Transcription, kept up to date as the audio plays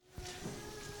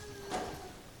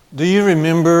Do you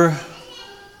remember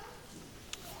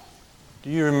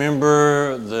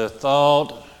the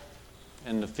thought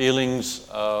and the feelings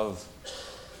of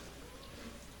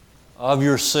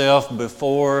yourself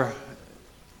before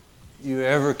you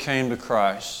ever came to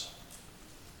Christ?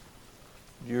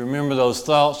 Do you remember those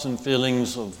thoughts and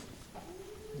feelings of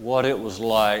what it was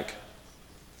like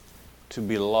to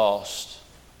be lost?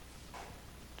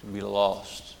 To be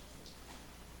lost.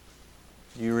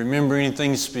 Do you remember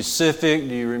anything specific?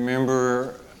 Do you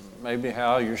remember maybe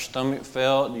how your stomach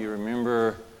felt? Do you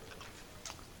remember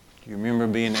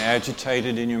being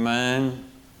agitated in your mind?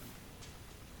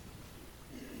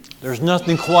 There's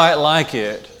nothing quite like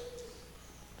it.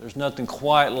 There's nothing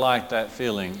quite like that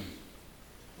feeling.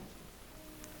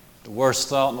 The worst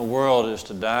thought in the world is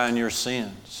to die in your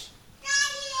sins.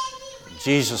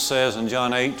 Jesus says in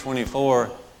John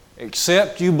 8:24,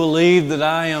 "Except you believe that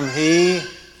I am He,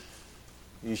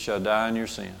 you shall die in your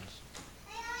sins."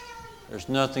 There's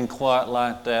nothing quite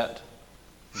like that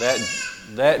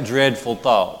dreadful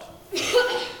thought.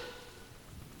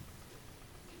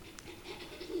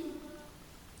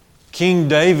 King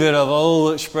David of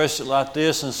old expressed it like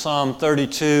this in Psalm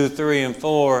 32, 3 and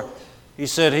 4. He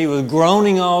said he was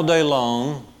groaning all day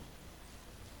long.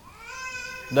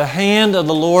 The hand of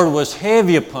the Lord was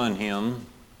heavy upon him,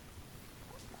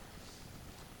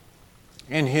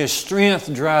 and his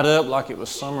strength dried up like it was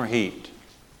summer heat.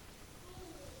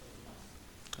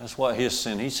 That's what his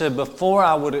sin. He said, before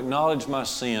I would acknowledge my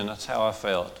sin, that's how I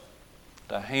felt.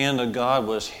 The hand of God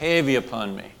was heavy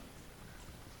upon me.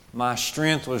 My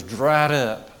strength was dried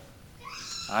up.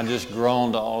 I just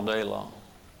groaned all day long.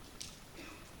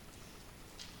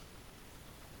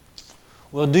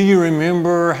 Well, do you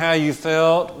remember how you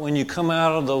felt when you come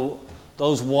out of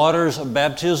those waters of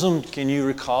baptism? Can you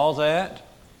recall that?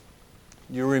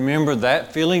 You remember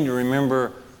that feeling? Do you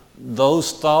remember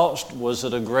those thoughts? Was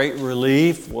it a great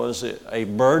relief? Was it a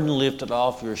burden lifted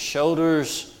off your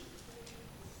shoulders?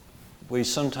 We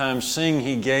sometimes sing,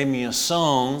 He gave me a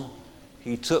song.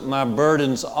 He took my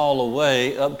burdens all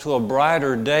away up to a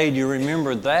brighter day. Do you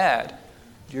remember that?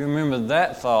 Do you remember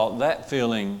that thought, that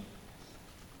feeling?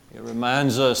 It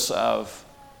reminds us of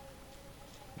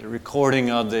the recording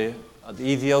of the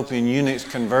Ethiopian eunuch's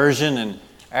conversion, and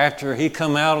after he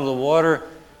come out of the water,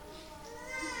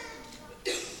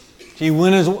 he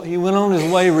went on his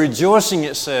way rejoicing,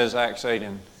 it says, Acts 8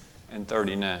 and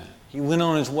 39. He went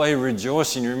on his way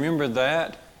rejoicing. You remember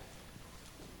that?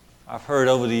 I've heard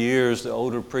over the years the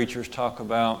older preachers talk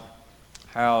about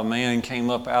how a man came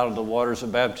up out of the waters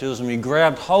of baptism. He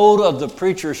grabbed hold of the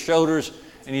preacher's shoulders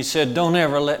and he said, "Don't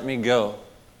ever let me go.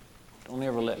 Don't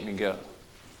ever let me go."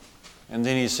 And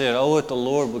then he said, "Oh, if the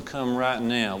Lord would come right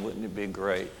now, wouldn't it be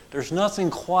great?" There's nothing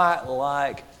quite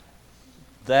like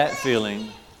that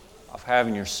feeling of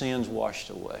having your sins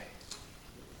washed away.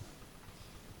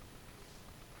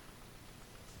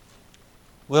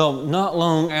 Well, not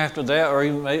long after that, or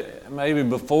even maybe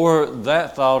before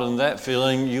that thought and that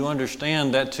feeling, you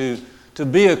understand that to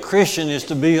be a Christian is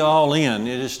to be all in.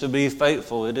 It is to be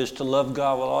faithful. It is to love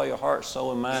God with all your heart,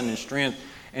 soul, and mind and strength.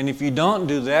 And if you don't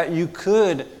do that, you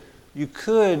could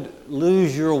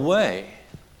lose your way.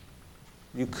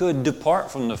 You could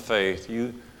depart from the faith.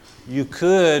 You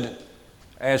could,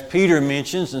 as Peter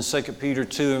mentions in 2 Peter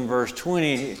 2 and verse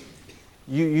 20,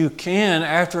 you can,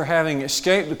 after having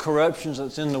escaped the corruptions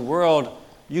that's in the world,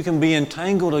 you can be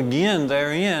entangled again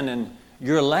therein, and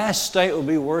your last state will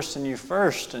be worse than your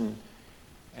first.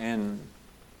 And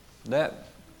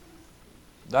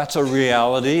that's a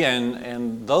reality,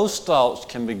 and those thoughts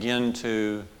can begin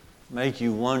to make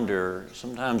you wonder.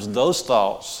 Sometimes those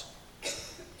thoughts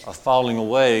of falling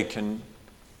away can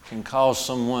cause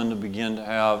someone to begin to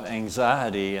have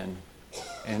anxiety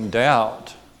and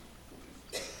doubt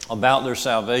about their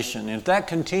salvation. And if that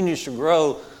continues to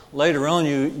grow later on,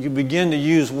 you begin to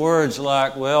use words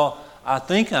like, well, I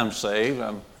think I'm saved.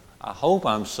 I hope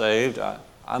I'm saved.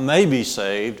 I may be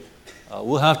saved.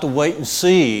 We'll have to wait and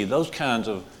see. Those kinds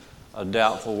of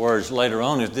doubtful words later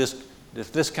on. If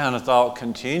this kind of thought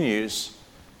continues,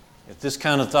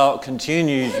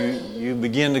 you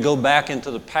begin to go back into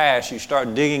the past. You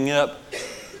start digging up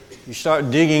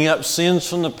sins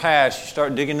from the past. You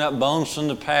start digging up bones from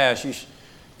the past.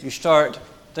 You start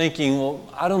thinking, well,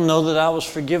 I don't know that I was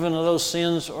forgiven of those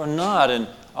sins or not. And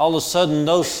all of a sudden,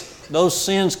 those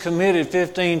sins committed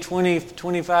 15, 20,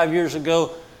 25 years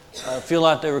ago feel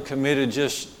like they were committed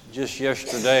just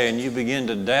yesterday. And you begin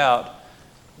to doubt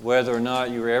whether or not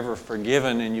you were ever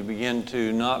forgiven, and you begin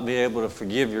to not be able to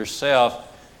forgive yourself.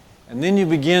 And then you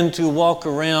begin to walk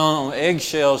around on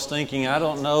eggshells thinking, I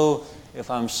don't know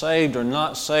if I'm saved or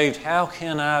not saved. How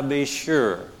can I be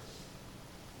sure?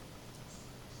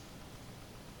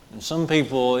 And some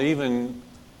people, even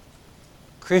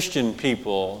Christian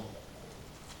people,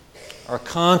 are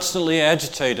constantly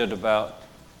agitated about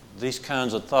these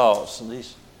kinds of thoughts.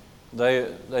 They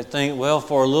think, well,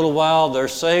 for a little while they're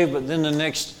saved, but then the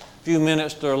next few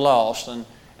minutes they're lost.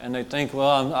 And they think,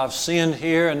 well, I've sinned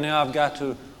here, and now I've got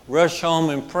to rush home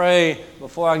and pray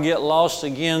before I get lost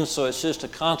again. So it's just a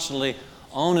constantly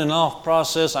on and off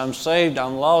process. I'm saved,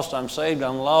 I'm lost, I'm saved,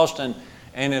 I'm lost. And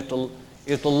if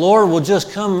the Lord will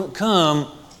just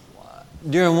come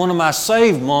during one of my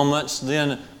saved moments,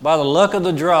 then by the luck of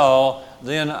the draw,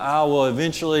 then I will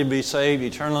eventually be saved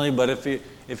eternally. But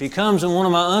if He comes in one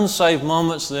of my unsaved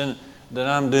moments, then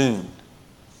I'm doomed.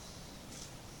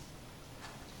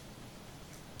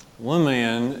 One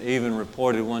man even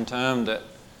reported one time that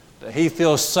he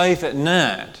feels safe at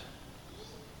night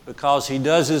because he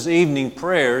does his evening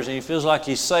prayers and he feels like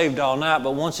he's saved all night,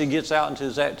 but once he gets out into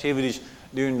his activities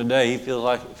during the day, he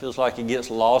feels like he gets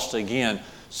lost again.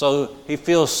 So he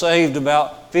feels saved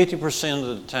about 50%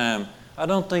 of the time. I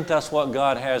don't think that's what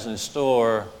God has in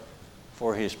store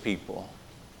for His people.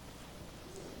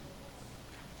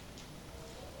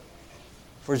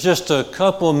 For just a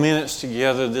couple of minutes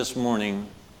together this morning,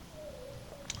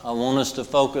 I want us to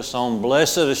focus on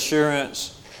blessed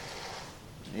assurance,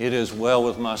 it is well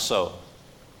with my soul.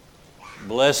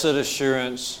 Blessed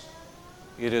assurance,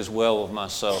 it is well with my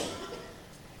soul.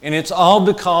 And it's all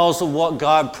because of what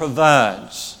God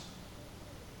provides.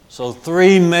 So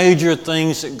 3 major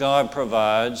things that God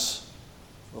provides.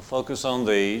 We'll focus on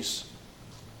these.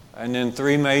 And then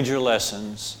 3 major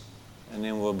lessons. And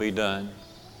then we'll be done.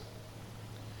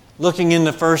 Looking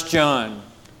into 1 John.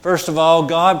 First of all,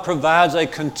 God provides a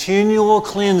continual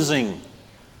cleansing.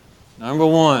 Number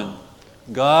 1,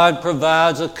 God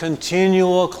provides a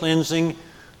continual cleansing.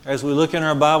 As we look in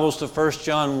our Bibles to 1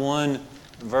 John 1,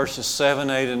 verses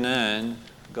 7, 8, and 9,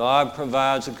 God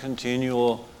provides a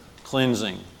continual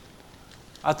cleansing.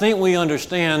 I think we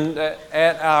understand that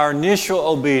at our initial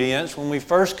obedience, when we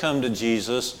first come to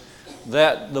Jesus,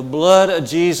 that the blood of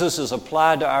Jesus is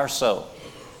applied to our soul.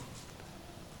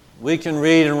 We can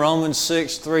read in Romans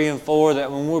 6, 3 and 4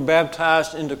 that when we're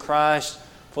baptized into Christ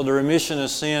for the remission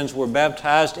of sins, we're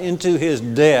baptized into His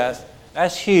death.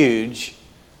 That's huge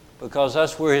because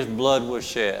that's where His blood was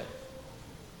shed.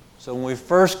 So when we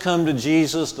first come to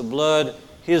Jesus,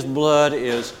 His blood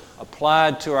is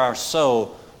applied to our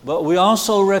soul. But we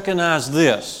also recognize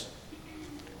this,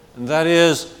 and that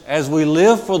is, as we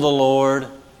live for the Lord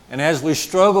and as we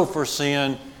struggle for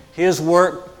sin, His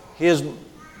work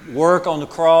on the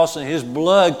cross and His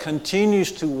blood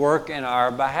continues to work in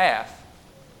our behalf.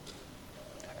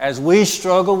 As we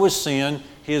struggle with sin,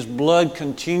 His blood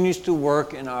continues to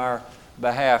work in our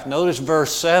behalf. Notice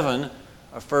verse 7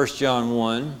 of 1 John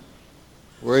 1,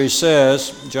 where he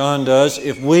says, John does,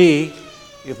 if we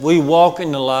walk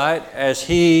in the light as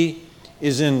He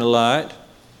is in the light,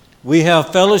 we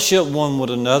have fellowship one with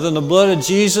another, and the blood of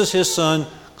Jesus, His Son,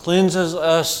 cleanses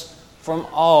us from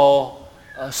all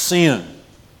sin.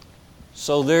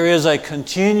 So there is a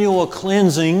continual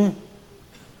cleansing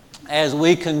as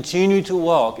we continue to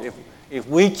walk. If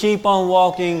we keep on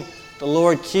walking, the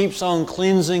Lord keeps on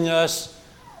cleansing us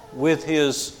with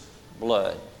His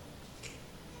blood.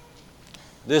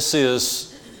 This is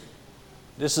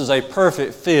a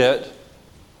perfect fit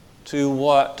to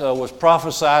what was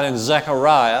prophesied in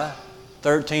Zechariah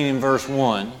 13 and verse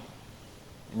 1.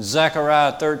 In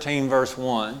Zechariah 13 verse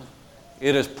 1,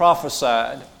 it is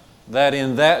prophesied that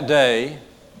in that day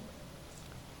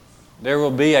there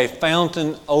will be a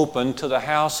fountain open to the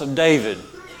house of David.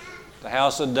 The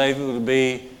house of David would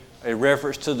be a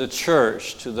reference to the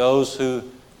church, to those who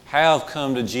have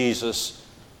come to Jesus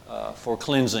for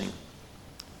cleansing.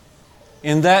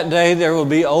 In that day there will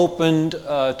be opened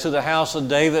to the house of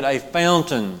David a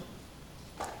fountain.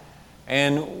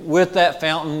 And with that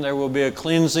fountain there will be a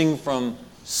cleansing from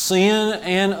sin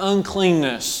and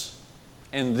uncleanness.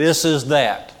 And this is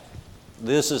that.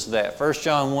 This is that. 1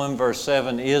 John 1 verse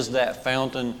 7 is that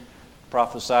fountain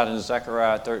prophesied in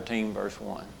Zechariah 13 verse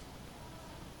 1.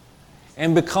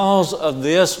 And because of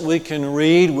this, we can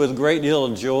read with a great deal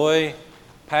of joy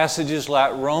passages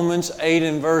like Romans 8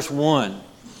 and verse 1.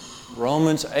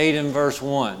 Romans 8 and verse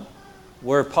 1,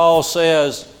 where Paul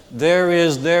says, there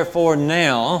is therefore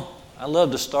now, I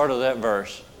love the start of that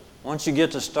verse. Once you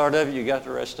get the start of it, you got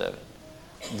the rest of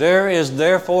it. There is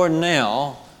therefore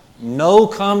now no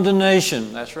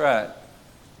condemnation. That's right.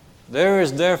 There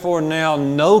is therefore now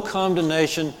no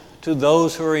condemnation to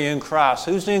those who are in Christ.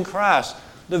 Who's in Christ?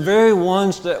 The very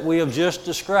ones that we have just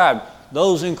described.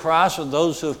 Those in Christ are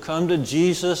those who have come to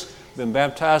Jesus, been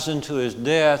baptized into His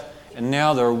death, and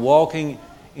now they're walking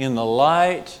in the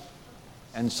light.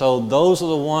 And so those are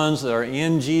the ones that are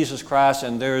in Jesus Christ,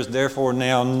 and there is therefore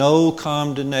now no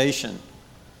condemnation.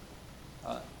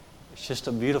 It's just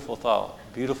a beautiful thought,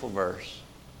 beautiful verse.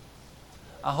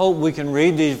 I hope we can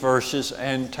read these verses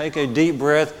and take a deep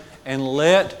breath and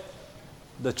let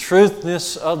the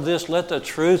truthness of this, let the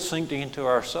truth sink into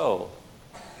our soul.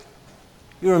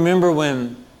 You remember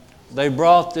when they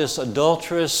brought this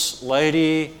adulterous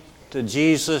lady to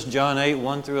Jesus, John 8,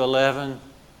 1 through 11,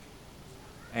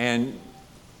 and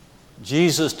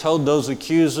Jesus told those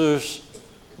accusers,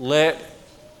 let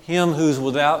him who's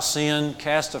without sin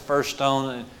cast the first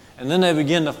stone. And then they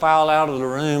began to file out of the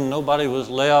room. Nobody was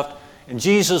left. And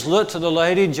Jesus looked to the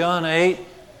lady, John 8,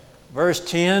 verse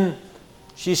 10.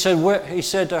 He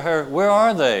said to her, where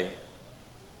are they?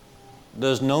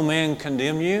 Does no man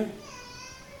condemn you?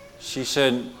 She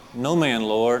said, no man,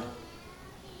 Lord.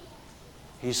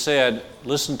 He said,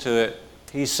 listen to it.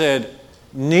 He said,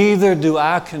 neither do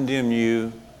I condemn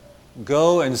you.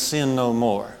 Go and sin no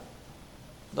more.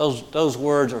 Those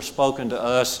words are spoken to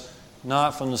us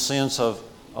not from the sense of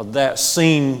that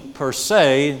scene per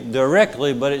se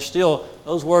directly, but it's still,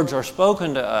 those words are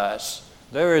spoken to us.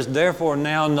 There is therefore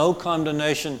now no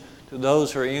condemnation to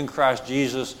those who are in Christ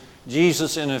Jesus.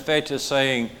 Jesus in effect is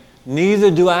saying, neither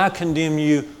do I condemn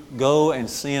you, go and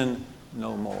sin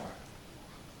no more.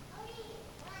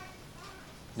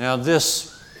 Now this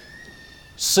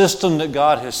system that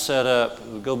God has set up,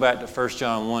 we'll go back to 1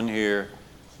 John 1 here,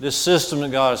 this system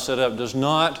that God has set up does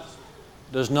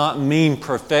not mean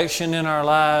perfection in our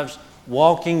lives.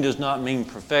 Walking does not mean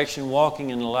perfection.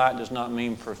 Walking in the light does not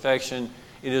mean perfection.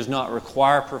 It does not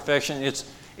require perfection.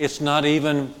 It's not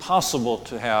even possible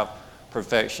to have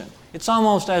perfection. It's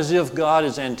almost as if God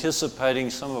is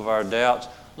anticipating some of our doubts.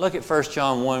 Look at 1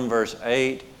 John 1 verse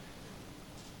 8.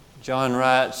 John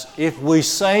writes, if we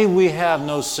say we have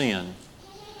no sin,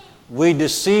 we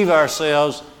deceive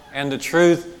ourselves and the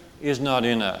truth is not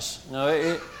in us.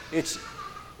 No, it's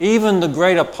even the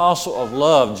great apostle of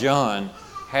love, John,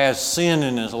 has sin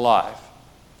in his life.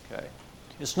 Okay.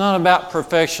 It's not about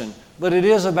perfection, but it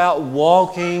is about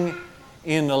walking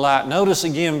in the light. Notice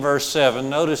again verse 7.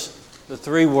 Notice the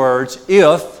three words,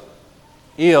 if,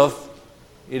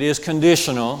 it is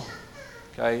conditional.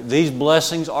 Okay. These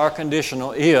blessings are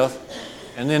conditional, if.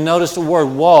 And then notice the word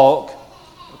walk.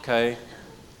 Okay.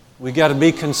 We got to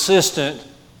be consistent.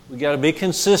 We got to be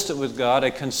consistent with God.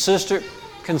 A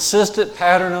consistent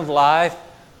pattern of life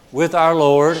with our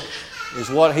Lord is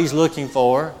what He's looking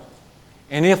for.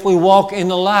 And if we walk in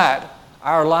the light,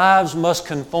 our lives must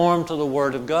conform to the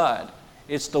Word of God.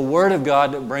 It's the Word of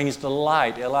God that brings the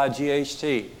light,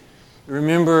 L-I-G-H-T. You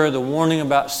remember the warning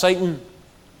about Satan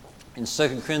in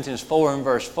 2 Corinthians 4 and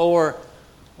verse 4,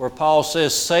 where Paul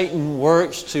says, Satan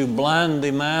works to blind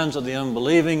the minds of the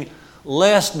unbelieving,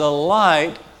 lest the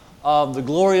light of the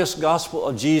glorious gospel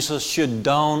of Jesus should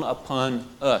dawn upon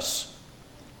us.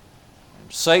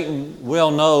 Satan well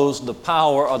knows the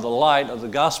power of the light of the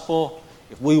gospel.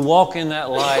 If we walk in that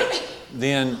light,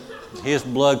 then his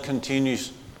blood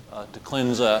continues to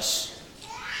cleanse us.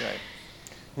 Okay.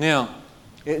 Now,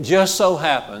 it just so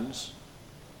happens,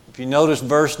 if you notice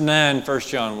verse 9, 1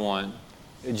 John 1,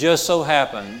 it just so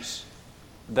happens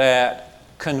that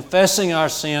confessing our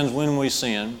sins when we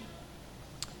sin,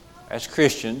 as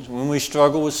Christians, when we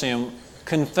struggle with sin,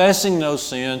 confessing those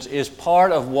sins is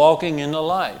part of walking in the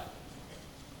light.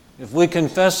 If we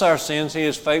confess our sins, He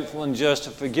is faithful and just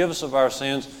to forgive us of our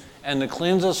sins and to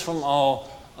cleanse us from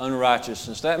all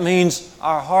unrighteousness. That means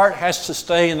our heart has to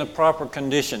stay in the proper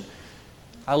condition.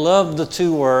 I love the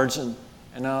two words, and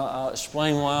I'll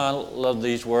explain why I love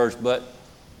these words, but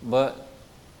the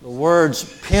words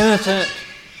penitent,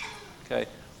 okay,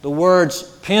 the words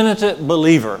penitent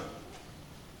believer.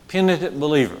 Penitent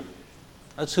believer.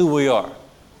 That's who we are.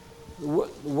 The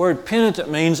word penitent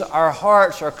means our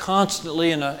hearts are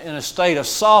constantly in a state of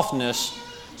softness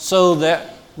so that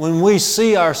when we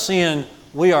see our sin,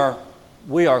 we are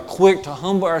quick to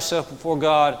humble ourselves before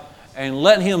God and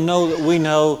let Him know that we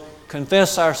know,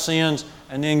 confess our sins,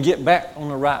 and then get back on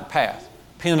the right path.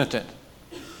 Penitent.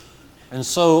 And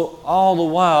so all the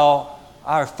while,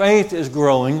 our faith is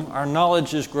growing, our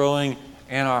knowledge is growing,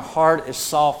 and our heart is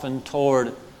softened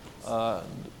toward the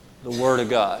Word of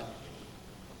God.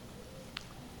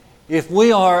 If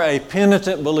we are a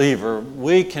penitent believer,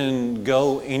 we can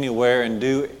go anywhere and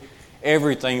do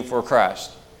everything for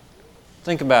Christ.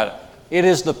 Think about it. It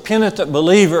is the penitent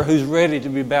believer who's ready to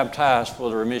be baptized for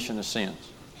the remission of sins.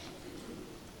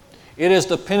 It is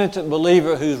the penitent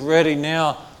believer who's ready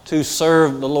now to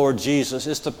serve the Lord Jesus.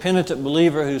 It's the penitent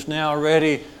believer who's now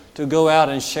ready to go out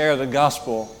and share the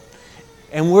gospel.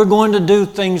 And we're going to do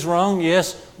things wrong,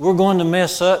 yes. We're going to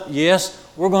mess up, yes.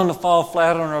 we're going to fall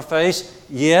flat on our face.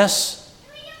 Yes.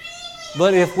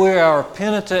 But if we are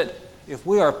penitent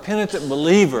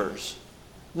believers,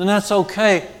 then that's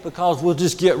okay, because we'll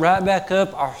just get right back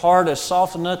up. Our heart is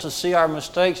soft enough to see our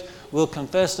mistakes. We'll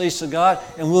confess these to God,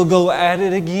 and we'll go at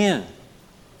it again.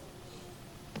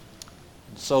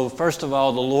 So first of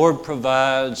all, the Lord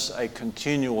provides a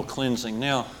continual cleansing.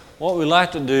 Now, what we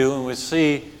like to do when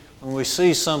we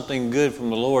see something good from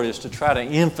the Lord is to try to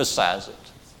emphasize it.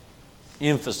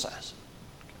 Emphasize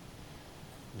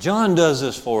it. John does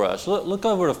this for us. Look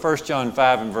over to 1 John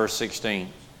 5 and verse 16.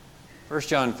 1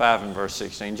 John 5 and verse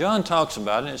 16. John talks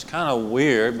about it. It's kind of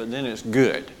weird, but then it's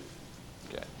good.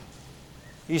 Okay.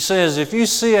 He says, if you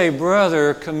see a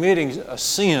brother committing a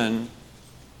sin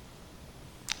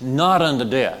not unto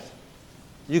death,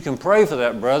 you can pray for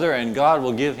that brother and God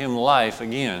will give him life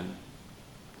again.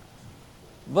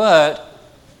 But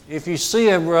if you see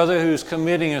a brother who's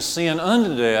committing a sin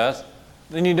unto death,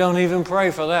 then you don't even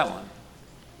pray for that one.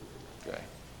 Okay.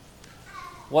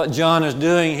 What John is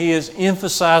doing, he is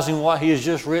emphasizing what he has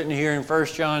just written here in 1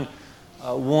 John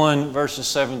 1, verses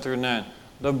 7 through 9.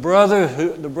 The brother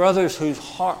who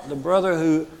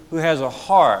has a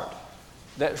heart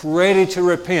that's ready to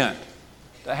repent,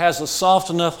 that has a soft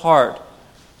enough heart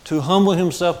to humble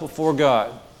himself before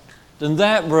God, then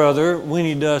that brother, when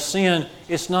he does sin,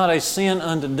 it's not a sin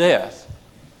unto death.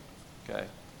 Okay?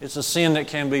 It's a sin that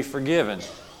can be forgiven.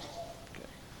 Okay?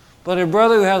 But a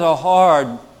brother who has a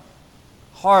hard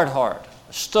heart,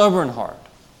 a stubborn heart,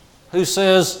 who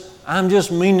says, I'm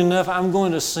just mean enough, I'm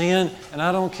going to sin, and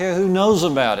I don't care who knows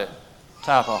about it,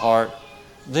 type of heart,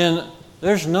 then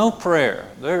there's no prayer.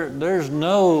 There's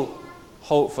no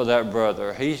hope for that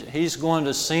brother. He's going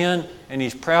to sin, and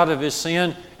he's proud of his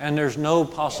sin, and there's no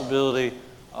possibility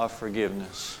of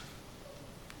forgiveness.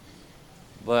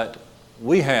 But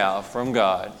we have from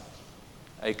God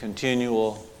a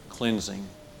continual cleansing.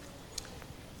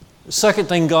 The second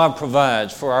thing God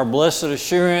provides for our blessed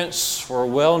assurance, for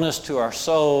wellness to our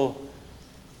soul,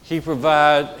 He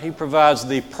provides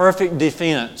the perfect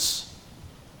defense.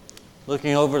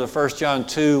 Looking over to 1 John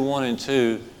 2, 1 and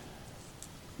 2,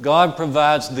 God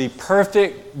provides the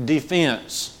perfect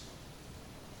defense.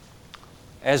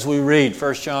 As we read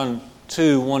 1 John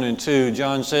 2, 1 and 2,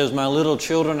 John says, My little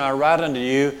children, I write unto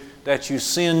you that you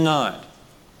sin not.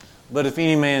 But if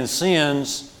any man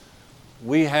sins,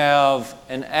 we have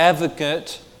an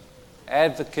advocate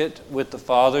with the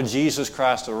Father, Jesus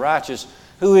Christ the righteous,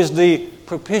 who is the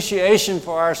propitiation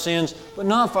for our sins, but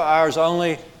not for ours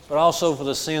only, but also for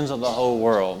the sins of the whole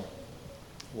world.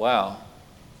 Wow.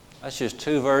 That's just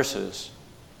 2 verses,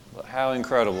 but how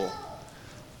incredible.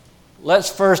 Let's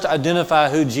first identify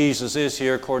who Jesus is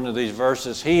here according to these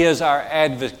verses. He is our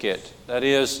advocate. That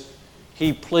is,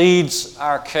 He pleads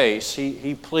our case.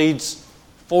 He pleads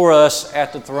for us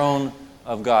at the throne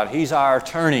of God. He's our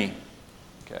attorney.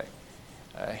 Okay.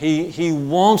 He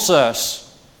wants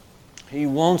us. He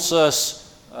wants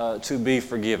us to be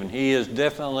forgiven. He is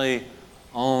definitely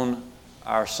on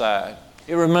our side.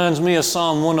 It reminds me of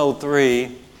Psalm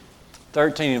 103,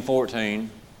 13 and 14.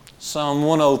 Psalm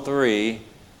 103,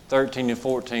 13 and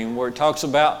 14, where it talks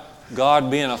about God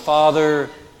being a father.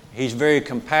 He's very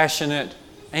compassionate,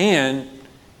 and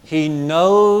He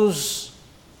knows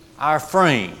our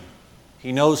frame.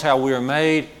 He knows how we are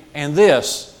made, and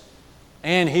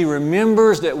He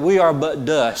remembers that we are but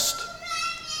dust.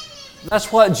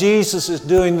 That's what Jesus is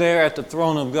doing there at the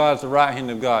throne of God, at the right hand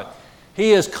of God.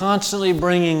 He is constantly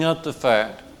bringing up the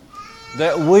fact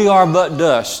that we are but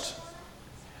dust.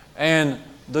 And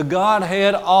the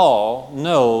Godhead all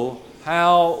know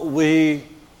how we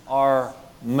are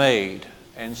made.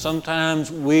 And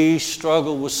sometimes we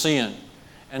struggle with sin.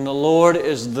 And the Lord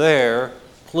is there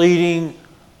pleading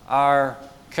our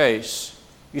case.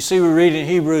 You see, we read in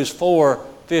Hebrews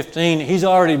 4:15, He's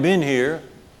already been here.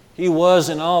 He was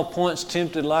in all points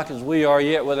tempted like as we are,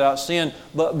 yet without sin.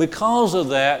 But because of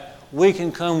that, we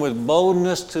can come with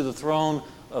boldness to the throne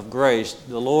of grace.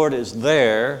 The Lord is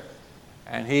there,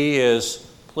 and He is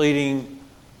pleading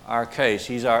our case.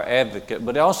 He's our advocate,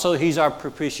 but also He's our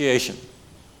propitiation.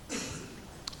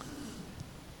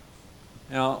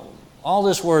 Now, all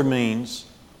this word means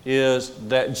is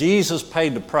that Jesus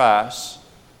paid the price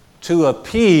to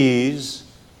appease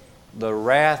the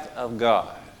wrath of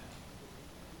God.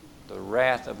 The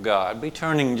wrath of God. Be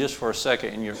turning just for a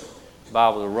second in your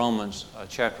Bible to Romans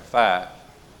chapter 5.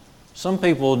 Some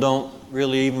people don't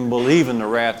really even believe in the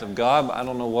wrath of God. But I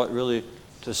don't know what really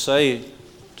to say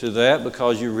to that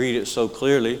because you read it so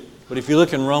clearly. But if you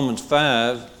look in Romans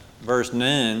 5, verse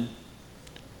 9,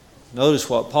 notice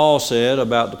what Paul said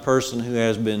about the person who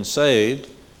has been saved.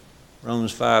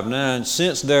 Romans 5:9.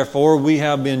 Since therefore we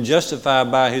have been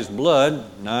justified by His blood,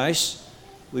 nice,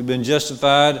 we've been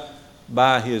justified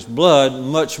by His blood,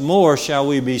 much more shall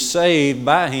we be saved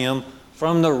by Him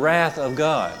from the wrath of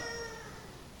God.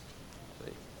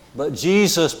 But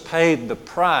Jesus paid the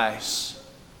price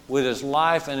with His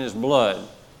life and His blood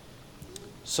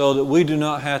so that we do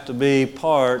not have to be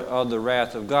part of the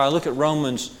wrath of God. Look at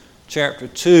Romans chapter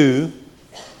 2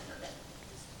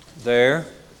 there.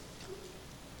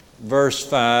 Verse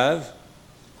 5,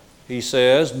 he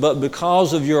says, "But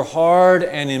because of your hard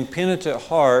and impenitent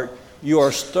heart, you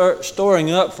are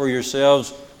storing up for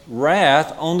yourselves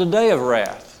wrath on the day of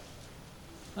wrath."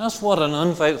 That's what an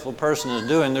unfaithful person is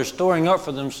doing. They're storing up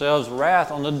for themselves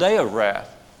wrath on the day of wrath.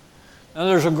 Now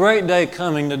there's a great day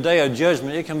coming, the day of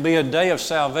judgment. It can be a day of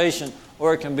salvation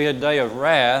or it can be a day of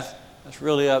wrath. That's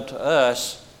really up to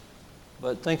us.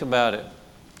 But think about it.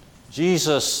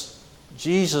 Jesus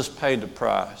paid the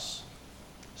price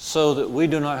so that we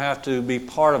do not have to be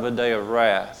part of a day of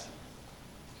wrath.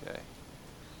 Okay.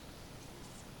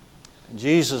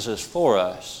 Jesus is for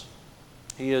us.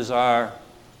 He is our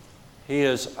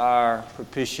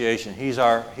propitiation. He's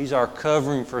our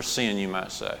covering for sin, you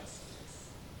might say.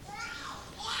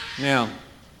 Now,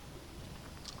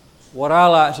 what I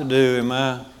like to do in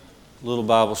my little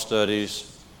Bible studies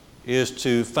is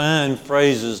to find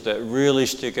phrases that really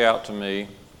stick out to me.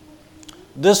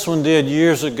 This one did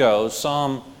years ago,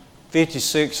 Psalm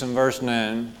 56 and verse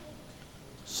 9.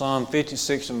 Psalm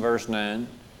 56 and verse 9.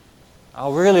 I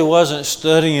really wasn't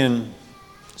studying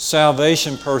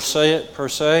salvation per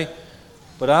se,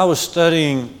 but I was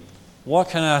studying what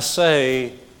can I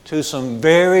say to some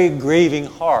very grieving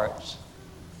hearts.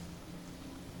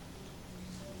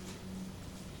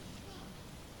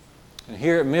 And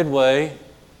here at Midway,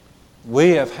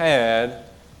 we have had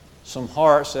some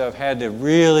hearts that have had to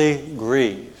really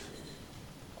grieve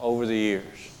over the years.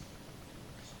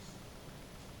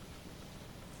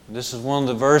 This is one of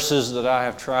the verses that I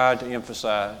have tried to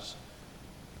emphasize.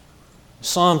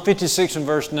 Psalm 56 and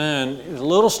verse 9 is a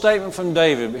little statement from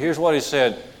David, but here's what he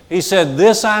said. He said,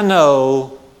 "This I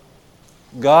know,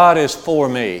 God is for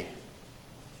me.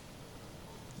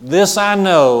 This I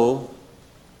know,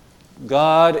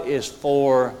 God is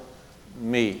for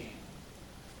me."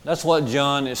 That's what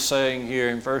John is saying here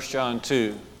in 1 John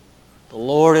 2. The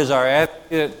Lord is our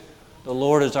advocate. The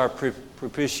Lord is our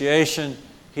propitiation.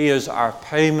 He is our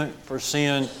payment for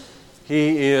sin.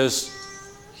 He is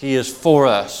for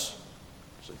us.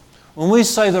 When we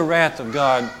say the wrath of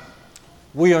God,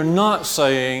 we are not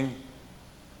saying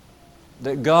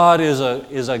that God is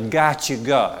a gotcha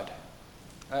God.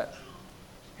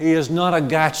 He is not a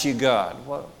gotcha God.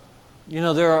 Well, you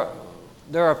know,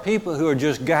 there are people who are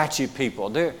just gotcha people.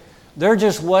 They're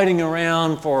just waiting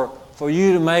around for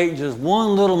you to make just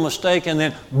one little mistake and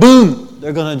then boom,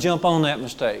 they're going to jump on that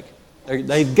mistake.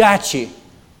 They've got you.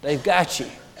 They've got you.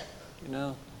 You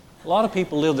know, a lot of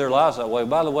people live their lives that way.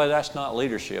 By the way, that's not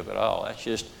leadership at all. That's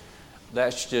just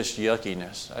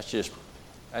yuckiness.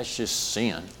 That's just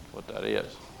sin. What that is.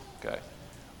 Okay.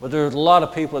 But there's a lot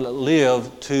of people that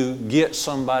live to get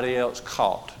somebody else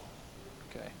caught.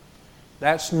 Okay.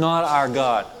 That's not our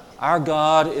God. Our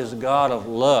God is a God of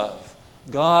love.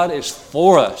 God is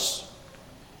for us.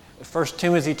 1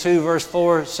 Timothy 2 verse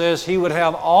 4 says He would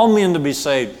have all men to be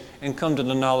saved and come to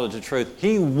the knowledge of truth.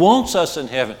 He wants us in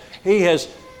heaven. He has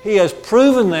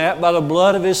proven that by the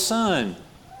blood of His Son.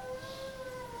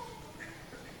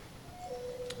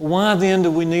 Why then do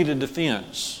we need a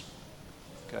defense?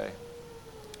 Okay.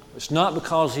 It's not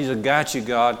because He's a gotcha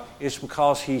God. It's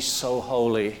because He's so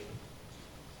holy.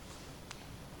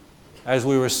 As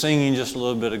we were singing just a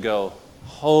little bit ago,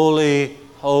 holy,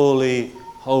 holy,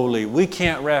 holy. We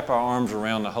can't wrap our arms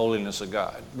around the holiness of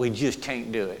God. We just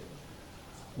can't do it.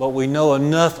 But we know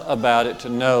enough about it to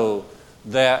know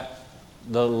that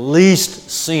the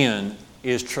least sin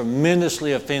is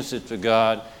tremendously offensive to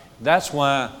God. That's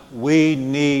why we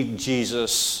need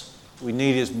Jesus. We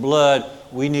need His blood.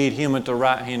 We need Him at the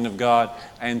right hand of God.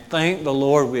 And thank the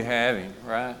Lord we have Him,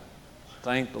 right?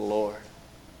 Thank the Lord.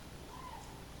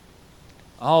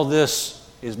 All this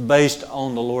is based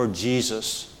on the Lord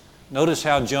Jesus. Notice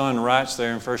how John writes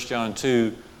there in 1 John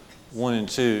 2, 1 and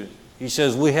 2. He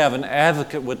says, we have an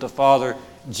advocate with the Father,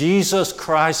 Jesus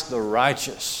Christ the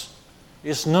righteous.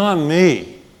 It's not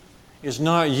me. It's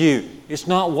not you. It's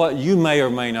not what you may or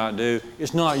may not do.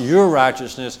 It's not your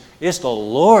righteousness. It's the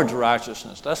Lord's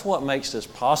righteousness. That's what makes this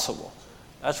possible.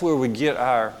 That's where we get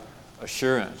our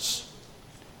assurance.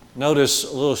 Notice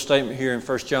a little statement here in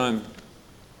 1 John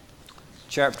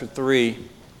chapter 3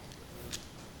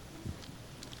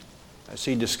 as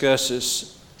he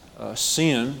discusses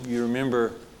sin. You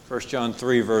remember 1 John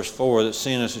 3, verse 4, that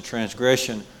sin is a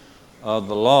transgression of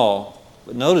the law.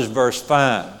 But notice verse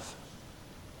 5.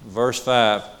 Verse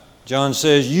 5. John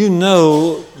says, you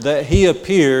know that He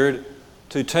appeared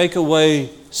to take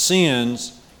away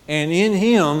sins, and in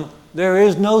Him there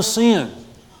is no sin.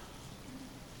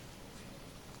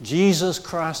 Jesus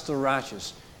Christ the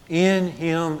righteous. In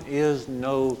Him is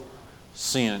no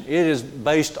sin. It is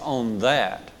based on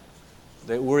that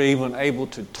we're even able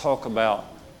to talk about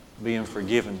being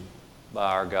forgiven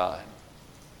by our God.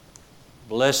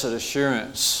 Blessed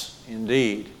assurance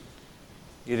indeed.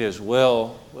 It is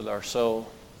well with our soul.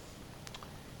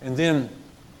 And then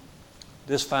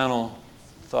this final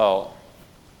thought.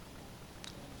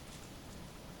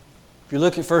 If you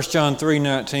look at 1 John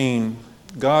 3:19,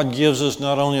 God gives us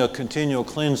not only a continual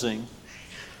cleansing,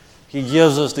 He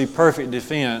gives us the perfect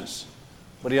defense,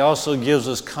 but He also gives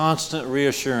us constant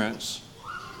reassurance.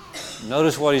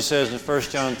 Notice what He says in 1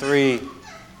 John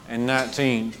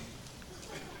 3:19.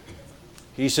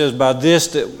 He says, by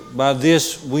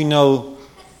this we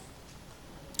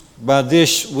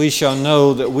shall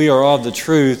know that we are of the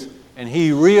truth, and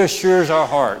He reassures our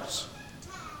hearts.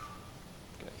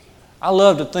 I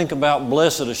love to think about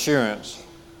blessed assurance,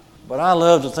 but I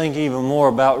love to think even more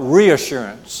about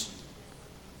reassurance.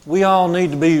 We all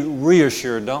need to be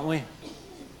reassured, don't we?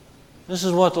 This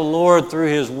is what the Lord, through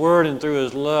His Word and through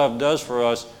His love, does for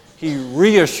us. He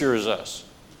reassures us.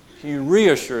 He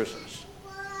reassures us.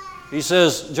 He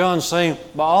says, John's saying,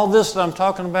 by all this that I'm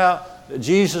talking about, that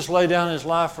Jesus laid down His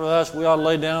life for us, we ought to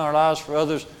lay down our lives for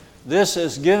others. This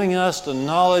is giving us the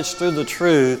knowledge through the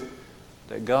truth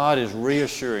that God is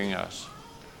reassuring us.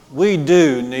 We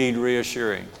do need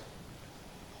reassuring.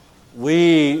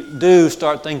 We do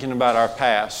start thinking about our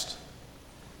past.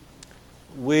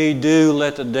 We do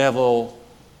let the devil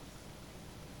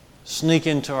sneak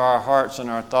into our hearts and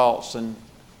our thoughts and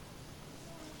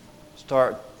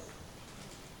start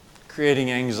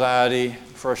creating anxiety,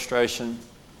 frustration.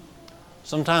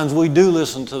 Sometimes we do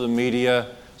listen to the media.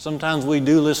 Sometimes we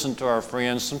do listen to our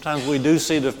friends. Sometimes we do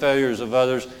see the failures of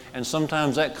others. And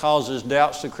sometimes that causes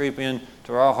doubts to creep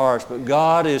into our hearts. But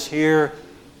God is here.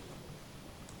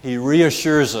 He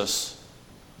reassures us.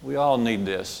 We all need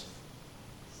this.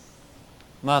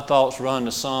 My thoughts run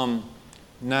to Psalm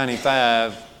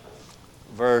 95,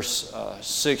 verse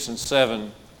 6 and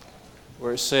 7,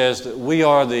 where it says that we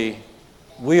are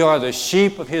the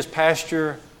sheep of His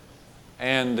pasture,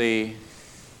 and we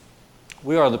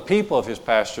are the people of His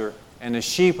pasture and the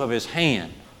sheep of His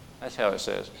hand. That's how it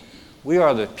says. We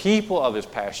are the people of His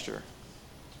pasture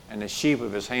and the sheep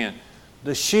of His hand.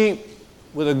 The sheep,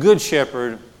 with a good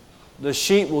shepherd, the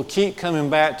sheep will keep coming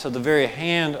back to the very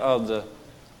hand of the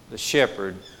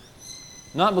shepherd.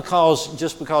 Not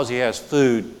just because he has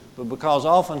food, but because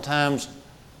oftentimes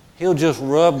he'll just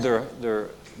rub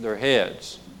their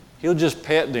heads. He'll just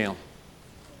pet them.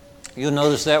 You'll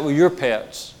notice that with your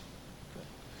pets.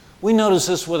 We notice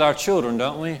this with our children,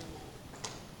 don't we?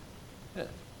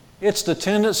 It's the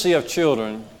tendency of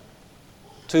children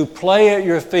to play at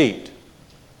your feet.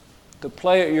 To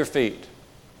play at your feet.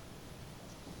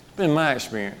 It's been my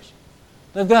experience.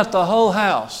 They've got the whole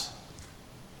house.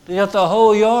 They got the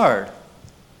whole yard.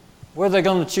 Where are they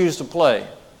going to choose to play?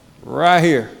 Right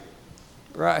here.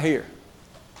 Right here.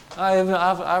 I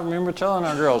remember telling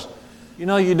our girls, you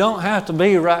don't have to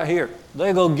be right here.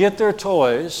 They go get their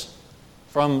toys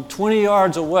from 20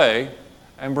 yards away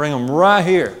and bring them right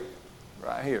here.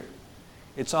 Right here.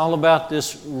 It's all about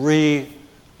this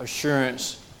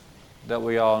reassurance that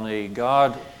we all need.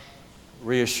 God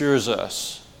reassures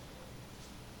us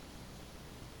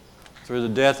through the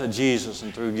death of Jesus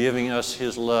and through giving us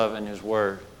His love and His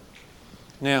Word.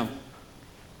 Now,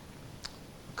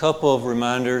 a couple of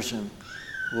reminders and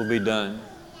we'll be done.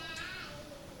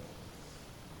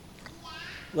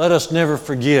 Let us never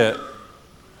forget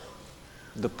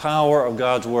the power of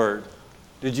God's Word.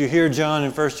 Did you hear John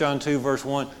in 1 John 2, verse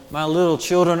 1? My little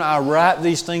children, I write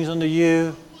these things unto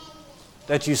you,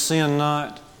 that you sin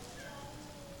not.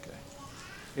 Okay.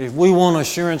 If we want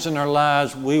assurance in our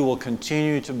lives, we will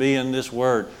continue to be in this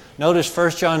Word. Notice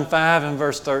 1 John 5 and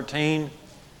verse 13.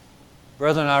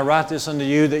 Brethren, I write this unto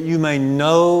you that you may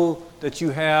know that you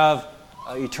have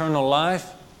eternal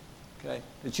life. Okay?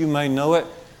 That you may know it.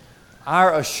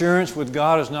 Our assurance with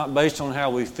God is not based on how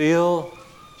we feel.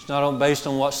 It's not based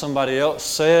on what somebody else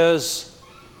says.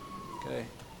 Okay?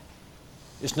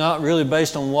 It's not really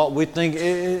based on what we think.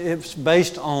 It's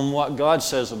based on what God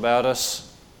says about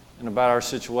us and about our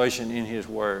situation in His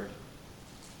Word.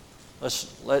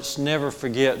 Let's never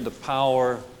forget the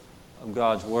power of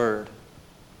God's Word.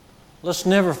 Let's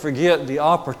never forget the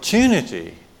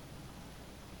opportunity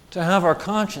to have our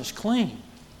conscience clean.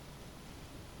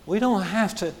 We don't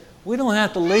have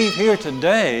to leave here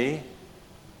today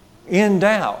in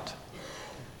doubt.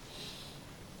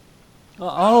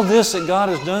 All of this that God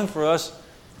has done for us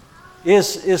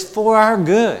is for our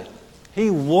good. He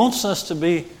wants us to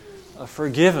be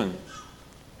forgiven.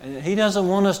 And He doesn't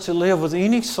want us to live with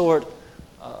any sort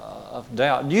of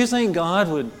doubt. Do you think God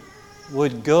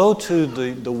would go to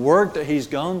the work that He's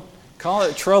gone, call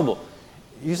it trouble?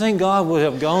 You think God would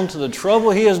have gone to the trouble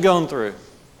He has gone through?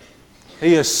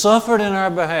 He has suffered in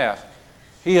our behalf.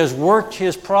 He has worked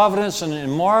His providence in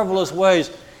marvelous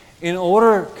ways in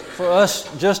order for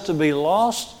us just to be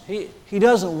lost. He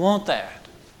doesn't want that.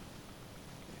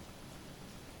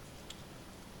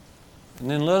 And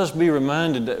then let us be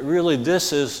reminded that really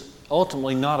this is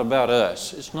ultimately not about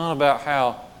us. It's not about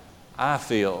how I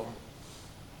feel.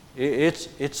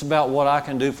 It's about what I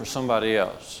can do for somebody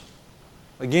else.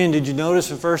 Again, did you notice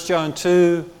in 1 John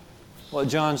 2 what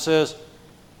John says?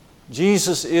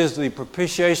 Jesus is the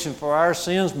propitiation for our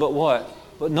sins, but what?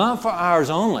 But not for ours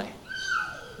only,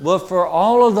 but for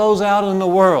all of those out in the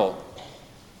world.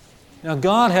 Now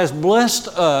God has blessed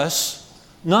us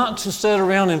not to sit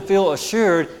around and feel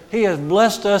assured. He has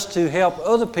blessed us to help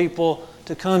other people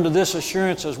to come to this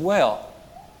assurance as well.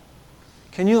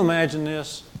 Can you imagine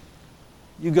this?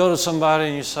 You go to somebody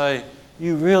and you say,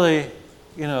 you really,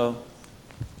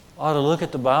 ought to look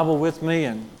at the Bible with me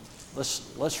and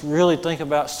let's really think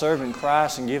about serving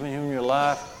Christ and giving Him your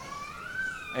life.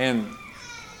 And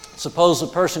suppose the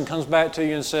person comes back to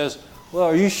you and says, well,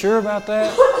 are you sure about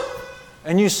that?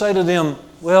 And you say to them,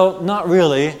 well, not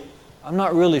really. I'm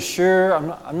not really sure.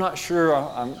 I'm not sure.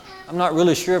 I'm not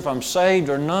really sure if I'm saved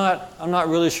or not. I'm not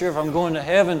really sure if I'm going to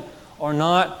heaven or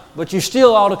not. But you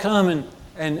still ought to come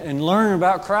and learn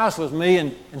about Christ with me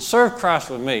and serve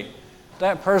Christ with me.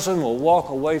 That person will walk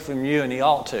away from you, and he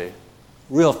ought to,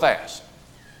 real fast.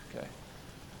 Okay.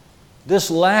 This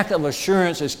lack of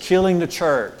assurance is killing the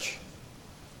church.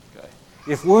 Okay.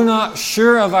 If we're not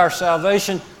sure of our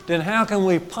salvation, then how can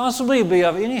we possibly be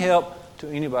of any help to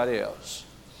anybody else?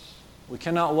 We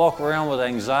cannot walk around with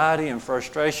anxiety and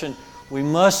frustration. We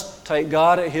must take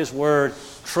God at His word,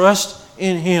 trust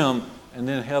in Him, and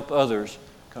then help others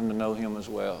come to know Him as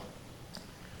well.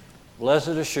 Blessed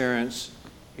assurance,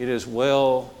 it is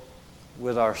well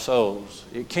with our souls.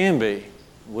 It can be.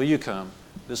 Will you come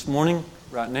this morning,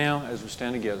 right now, as we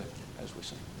stand together, as we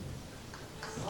sing?